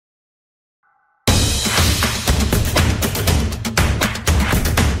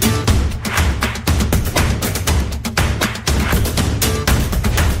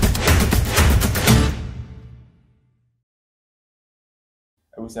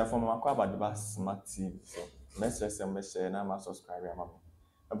was from about the bus smart TV. So, message and share and I'm a subscriber.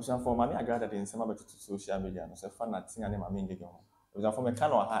 I was from Mammy Agradaa in some to social media. No, so fun at seeing my main game. It was from a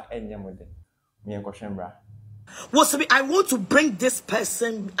can or her any with them. Me and question, bra. I want to bring this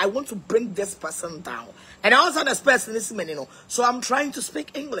person. I want to bring this person down. And I also this person is you so I'm trying to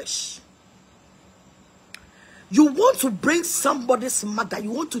speak English. You want to bring somebody's mother.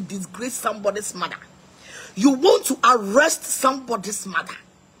 You want to disgrace somebody's mother. You want to arrest somebody's mother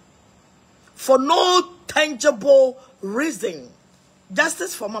for no tangible reason.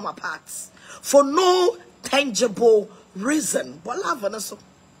 Justice for mama parts. For no tangible reason.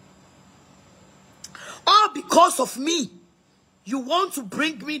 All because of me. You want to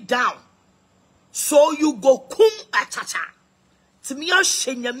bring me down. So you go kum achacha. To me, I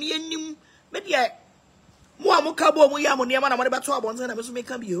shenya me enim. Maybe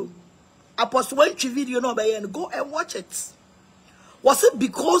Apostle went to video no and go and watch it. Was it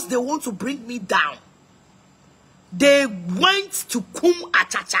because they want to bring me down? They went to kum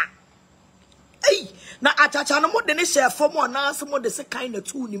achacha. Hey, na achacha no more than share for more now some more the say kind of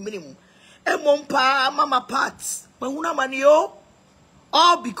two ni minimum. Emompa mama parts. Mahuna manio.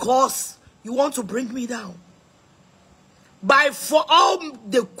 All because you want to bring me down. By for all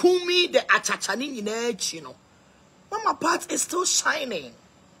the kumi, the achachani in edge, you know. Mama part is still shining.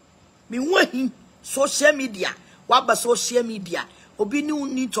 Me when social media, waba social media, obi ni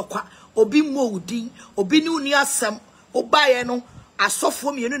uni tokwa, obi moudi, obi ni uni asem, obaye no,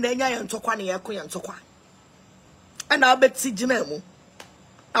 asofo mi yenu na enya yantokwa ni yako yantokwa. And bet si jinemu.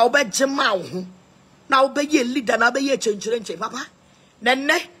 Na obe jema uhu. Na obe ye leader, na obe ye change, papa.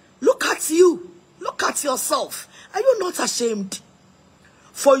 Nene, look at you. Look at yourself. Are you not ashamed?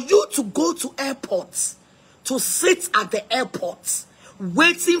 For you to go to airports, to sit at the airport,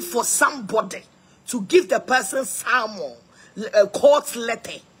 waiting for somebody to give the person salmon, a court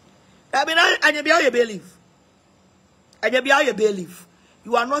letter. I mean, I believe. I believe.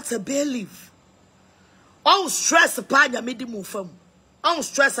 You are not a bailiff. All stress upon your midi move. All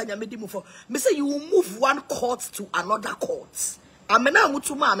stress on your midi move. Me say you will move one court to another court. I mean, I'm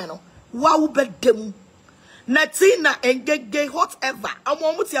to mamma. Wow, bet them. Natina and GhPage whatever. I'm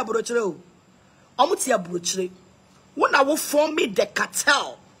almost your brochure. Almost your brochure. When I will form me the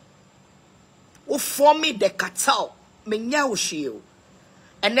cartel. Will form me the cartel. Me nyao shield.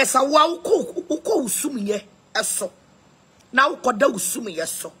 And there's a wow cook uko usumi ye eso. Now koda usumi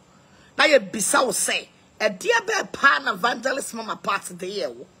yeso. Now ye bisa say a dear bear pan evangelist mama part of the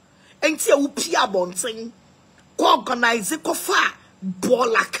year. Ain't ye upia bonting. Ko organize ko fa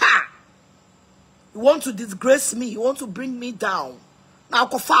bolaka. You want to disgrace me. You want to bring me down. Now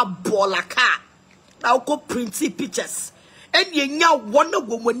go for bolaka. Now go printy pictures. And ye nya wonder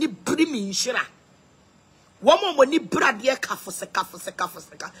when you bring me in shira. One when you brad ye kafose.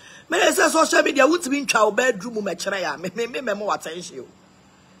 Me say social media won't be in child bedroom me chiraya. Me more attention you.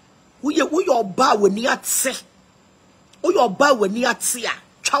 Who your bar when you at say? Who your bar when you at see?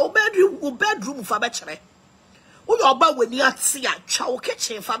 Child bedroom for betchere. Who your bar when you at see? Child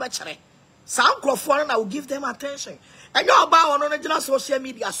kitchen for betchere. Some Kofi I will give them attention. And you're about on original social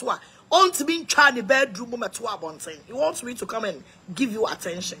media so on to be in charge the bedroom at 2 abonting. He wants me to come and give you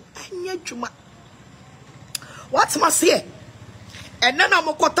attention. And yet you what's my say? And then I'm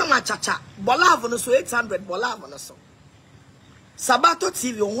a quarter chacha. Bolavano so 800 bolavano so. Sabato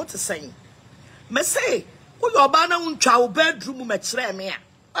TV on what to say. Me say, who your banner un child bedroom metre me.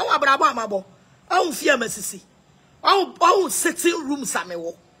 Oh abraba mabo. Oh fear messi. Oh sitting room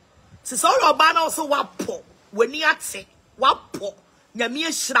samewo. Since all your banner also wapo when you say wapo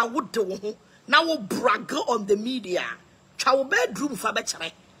nyamie shira wodo now will brag on the media. Chow bedroom for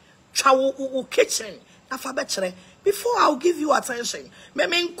betchere. Chow kitchen na for betchere. Before I'll give you attention. Me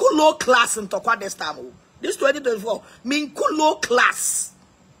mean low class in Tokwa this time. This 2024 mean low class.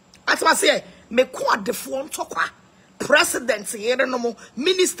 As I say, me kwa de phone Tokwa. President say no more,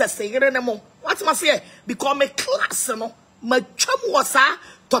 minister say no more. What I say? Because me class no. Me chum wasa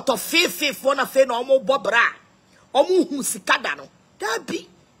toto fe fona fe no omo bobra omo hu sikada no that be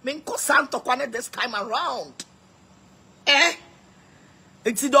me nko santo kwane this time around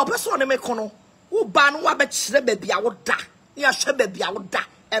it's the person me kono wo ba no wa be kire ba bia wo da ya hwe ba bia wo da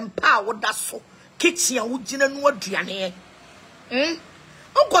empa wo da so kitchen a wo gina no aduane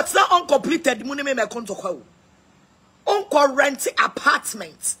onko tsa uncompleted mu ne me konto kwa wo onko rent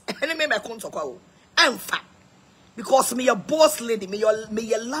apartment ene me konto kwa wo emfa. Because me a boss lady, me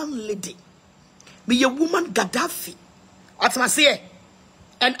a landlady, me a woman Gaddafi. What am I say?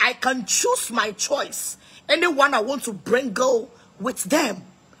 And I can choose my choice. Anyone I want to bring go with them.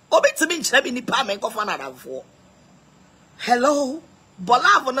 Hello,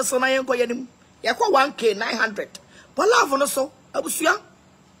 Bolavo no so na yenko yenim. Yakwa 1K 900. Bolavo no so abusua.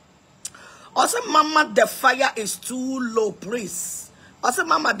 Also, Mama, the fire is too low, please. Also,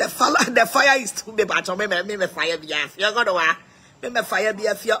 Mama, the fire is too big. But me fire be a fear. Go to me fire be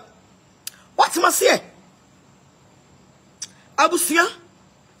a fear. What must say? Abusia,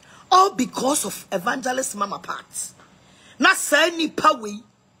 all because of evangelist Mama parts. Na say ni pawi.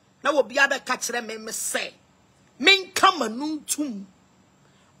 Na will be able to catch them. Me say, men come and tum.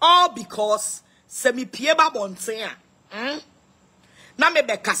 All because semi pieba bontea. Na me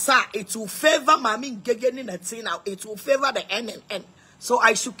be kasa, it will favor mami ngege Natina. It will favor the NNN. So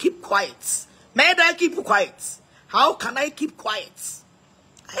I should keep quiet. May I keep quiet? How can I keep quiet?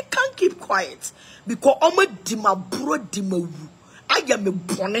 I can't keep quiet because omo dima bro dima wu. I am a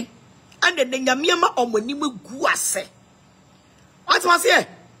bone, and then nyamiama omo ni me gu ase. What must say?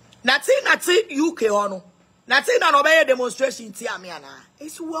 Nati UK ono. Natina no be demonstration ti amiana.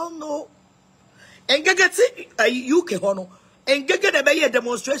 It's well known. Engege ti UK ono. Engege de be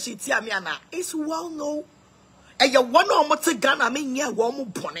demonstration ti amiana. It's well known. And you one no mote Ghana me nya wo mo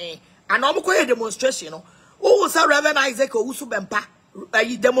bone. And omo ko demonstration no. Who was a Reverend Isaac or Usu Bempa?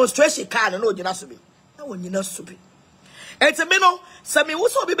 Demonstration card no jina subi. Na wo nyina subi. Enti me no, se me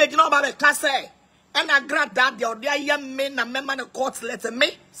wuso bi be jina ba be class and Agradaa de odia yam me na mema na court letter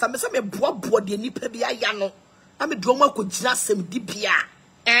me. Se me boa de nipa bi aya no. Na me do mo akojina sem di bia.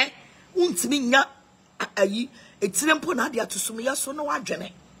 Untimi nya ayi etirempo na de atosumu ya so no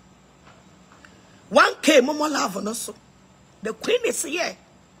wadwene. 1K momo love no so. The queen is here.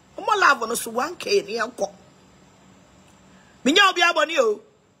 Momo love no so 1K ni anko. Minya obi aboni o.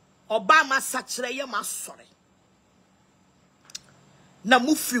 Oba ma sachire ye ma sore. Na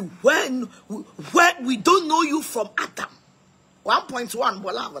mufi when we don't know you from Adam. 1.1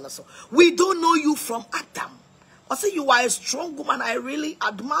 bola so. We don't know you from Adam. I say you are a strong woman. I really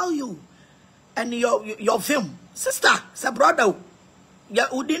admire you. And your film. Sister, say brother. Ya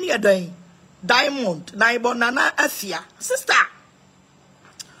udini ya day. Diamond, Naibo Nana Afia. Sister.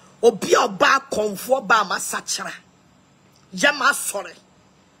 Obi oba comfort ba ma sachira. Yama sorry.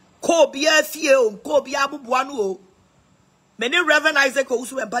 Kobi Afia o, Kobi abubuanu o. Many Reverend Isaac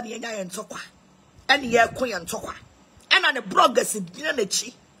Osu and Badi and Yayan Tokwa. And ye Koyan Tokwa. And an a bloggers in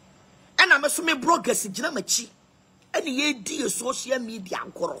Ginachi. And I'm assuming bloggers in Ginamachi. And ye dear social media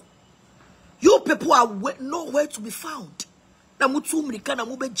anchor. You people are nowhere to be found. Na mutu mrikana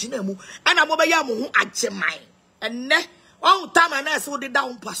mube jinemu. And I'm over yamu ajemai. And ne, one time and I saw the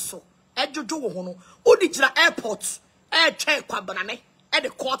down passo. Ejojo hono. Udijina airport. Air check kwa banane. And the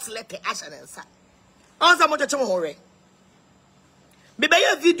court letter ashan and sa. Onza moja chamo hore. Maybe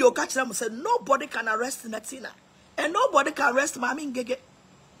a video catch them said nobody can arrest Natina. And nobody can arrest Mami Ngege.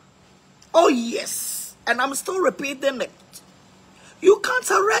 Oh yes. And I'm still repeating it. You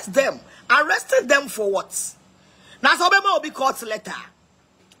can't arrest them. Arrested them for what? Now Obama will be court letter.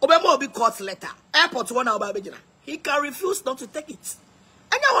 Obama will be court letter. Airport one Babajina. He can refuse not to take it.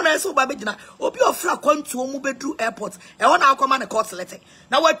 And I want to say Babajina. Obi ofra come to Omubedu airport. And one I'll come on a court letter.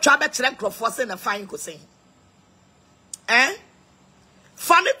 Now what travel to forcing a fine could say.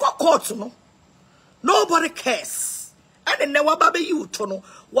 Funny court no. Nobody cares. And then never baby you to know.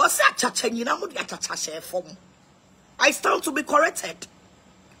 What's that chachanyina mudi achacha form? I stand to be corrected.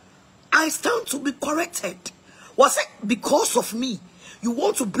 I stand to be corrected. Was it because of me? You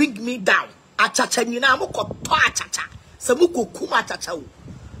want to bring me down? Achachanyina moko to achacha. Semuko kuma achacha.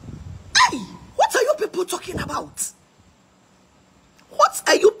 Hey, what are you people talking about? What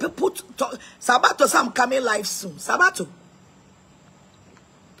are you people talking? Sabato, I'm coming live soon. Sabato.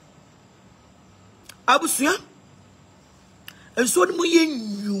 Abusuya. And so mu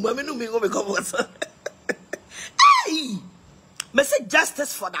yenyu, mama no me go because. Hey, me say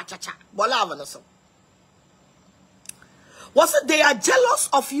justice for that chacha. Bola no so. Was it they are jealous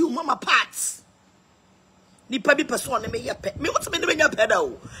of you, mama parts? Ni pabi person me yepe. Me what me me yepe da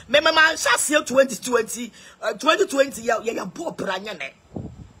o. Me man shas 2020 ya bo branya ne.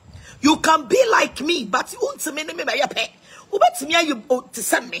 You can be like me, but you won't me me yepe. Ubetimi you to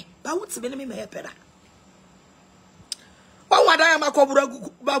send me, but won't me yepe da. Owadaya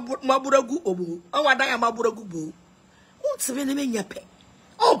maburagu obu. Owadaya maburagu bu. Untimi me yepe.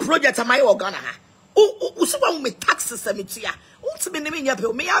 All project am I Ghana ha. Usuwa me taxes emitia. Untimi me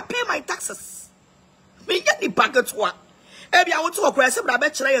yepe. Me I pay my taxes. Me get the packet one. Ebi I want to okra se bra be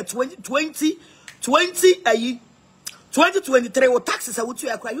kire 2023 or taxes I want to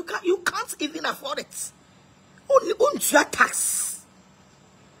you can't even afford it. Only untua tax.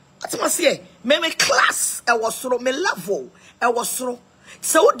 What must say? Me class I was so me level I was so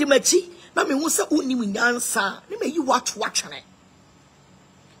di machi na me hu se uni Nkansah ni me you watch ne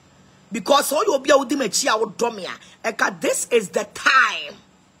Because all you be able to make this is the time.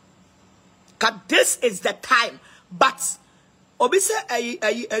 This is the time. But obise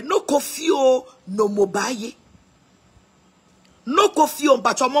no Kofi no mobile. No Kofi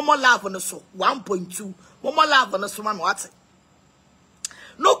but your mama love on the so 1.2. Mama love on the so man what?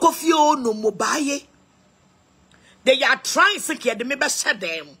 No Kofi no mobile. They are trying to get the member shut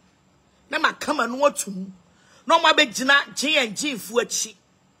them. Nama come and what to. No ma be GNG fuachi.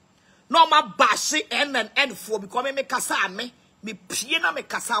 No ma bashi N for becoming me kasa me piena me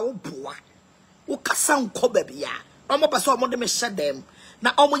kasa wo boa. Wo kasa unko baby ya. No ma paso mo de me shut them.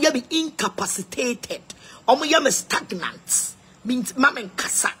 Na omo ya be incapacitated. Omo ya me stagnant. Means mama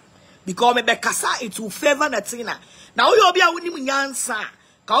kasa. Because me be kasa it will favor Natina. Now you be a winning Nkansah.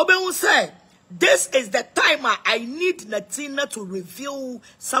 Ka obe won say this is the time I need Natina to reveal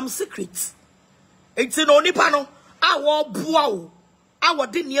some secrets. It's in only panel. I want boa. I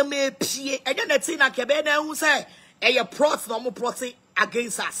want the near me pie. And then Natina kebena who say, "A prot normal proti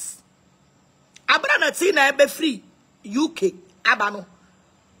against us." Abra Natina be free UK abano.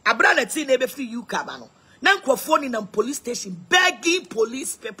 Abra Natina be free UK abano. Now Kofi in a police station begging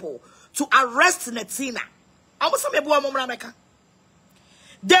police people to arrest Natina. Almost some people are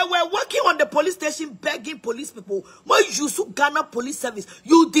they were working on the police station begging police people. When you use Ghana police service,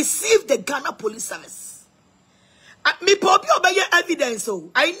 you deceive the Ghana police service. Me popi obey evidence.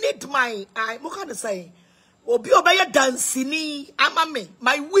 So I need my what can I say? Obi obey dancini amame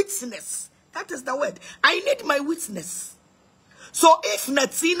my witness. That is the word. I need my witness. So if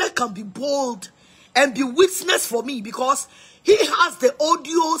Natina can be bold and be witness for me, because he has the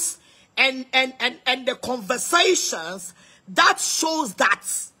audios and the conversations that shows that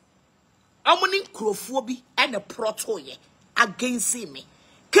I'm in Kofi and a protoye against me.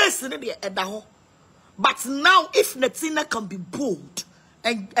 Case in the but now if Natina can be bold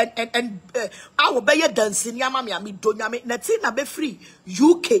and I will be dancing yamami ami donyame Natina be free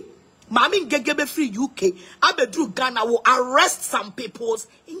UK. Mami Ngege be free UK. I be through Ghana will arrest some peoples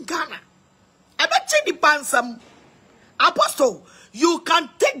in Ghana. I bet you the some apostle. You can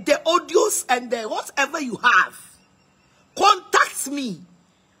take the audios and the whatever you have. Contact me.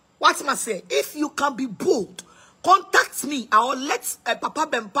 What must I say? If you can be bold, contact me. I will let Papa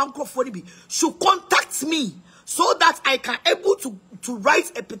Bempanko be should contact me so that I can able to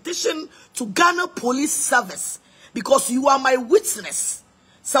write a petition to Ghana Police Service because you are my witness.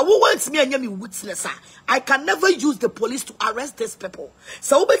 So who wants me and you witness? I can never use the police to arrest these people.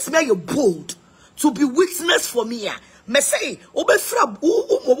 So who makes me bold to be witness for me? Me say, Obofour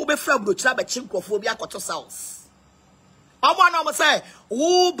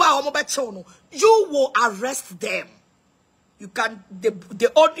you will arrest them. You can the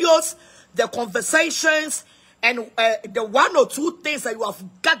audios, the conversations, and the one or two things that you have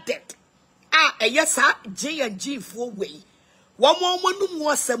gathered. Yes, sir, GNG for way. One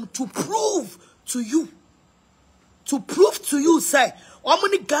more to prove to you. To prove to you, say, how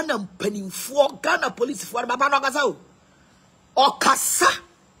many Ghana penny for Ghana police for Babano or Kasa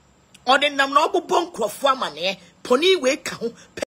or the Namobo Bon Crofamane, Pony Wake.